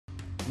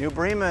New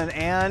Bremen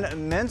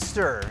and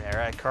Minster are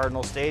at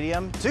Cardinal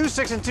Stadium. Two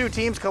 6-2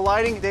 teams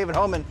colliding. David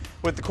Homan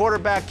with the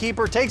quarterback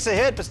keeper takes a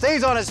hit but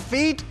stays on his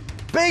feet.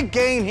 Big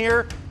gain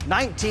here,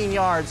 19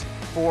 yards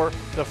for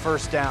the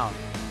first down.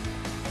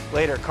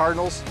 Later,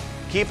 Cardinals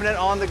keeping it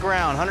on the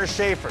ground. Hunter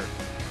Schaefer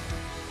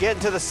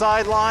getting to the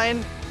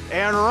sideline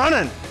and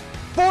running.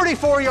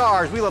 44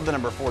 yards. We love the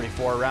number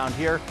 44 around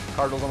here.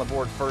 Cardinals on the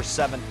board first,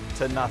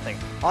 7-0.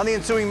 On the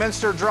ensuing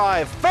Minster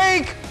drive,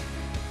 fake!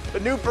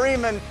 But New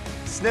Bremen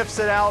sniffs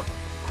it out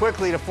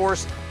quickly to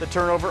force the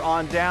turnover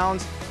on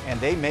downs, and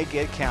they make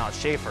it count.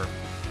 Schaefer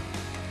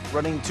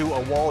running to a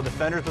wall of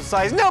defenders, but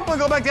decides, nope, we'll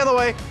go back the other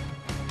way.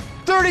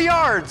 30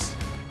 yards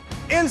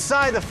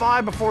inside the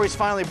 5 before he's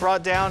finally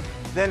brought down.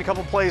 Then a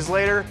couple plays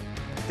later,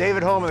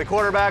 David Homan, the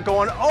quarterback,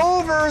 going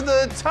over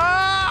the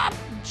top,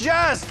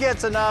 just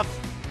gets enough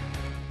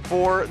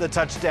for the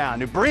touchdown.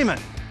 New Bremen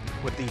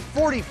with the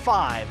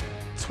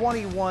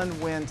 45-21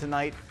 win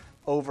tonight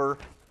over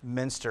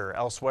Minster.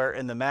 Elsewhere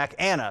in the MAC,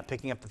 Anna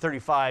picking up the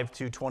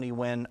 35-20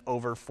 win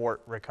over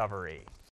Fort Recovery.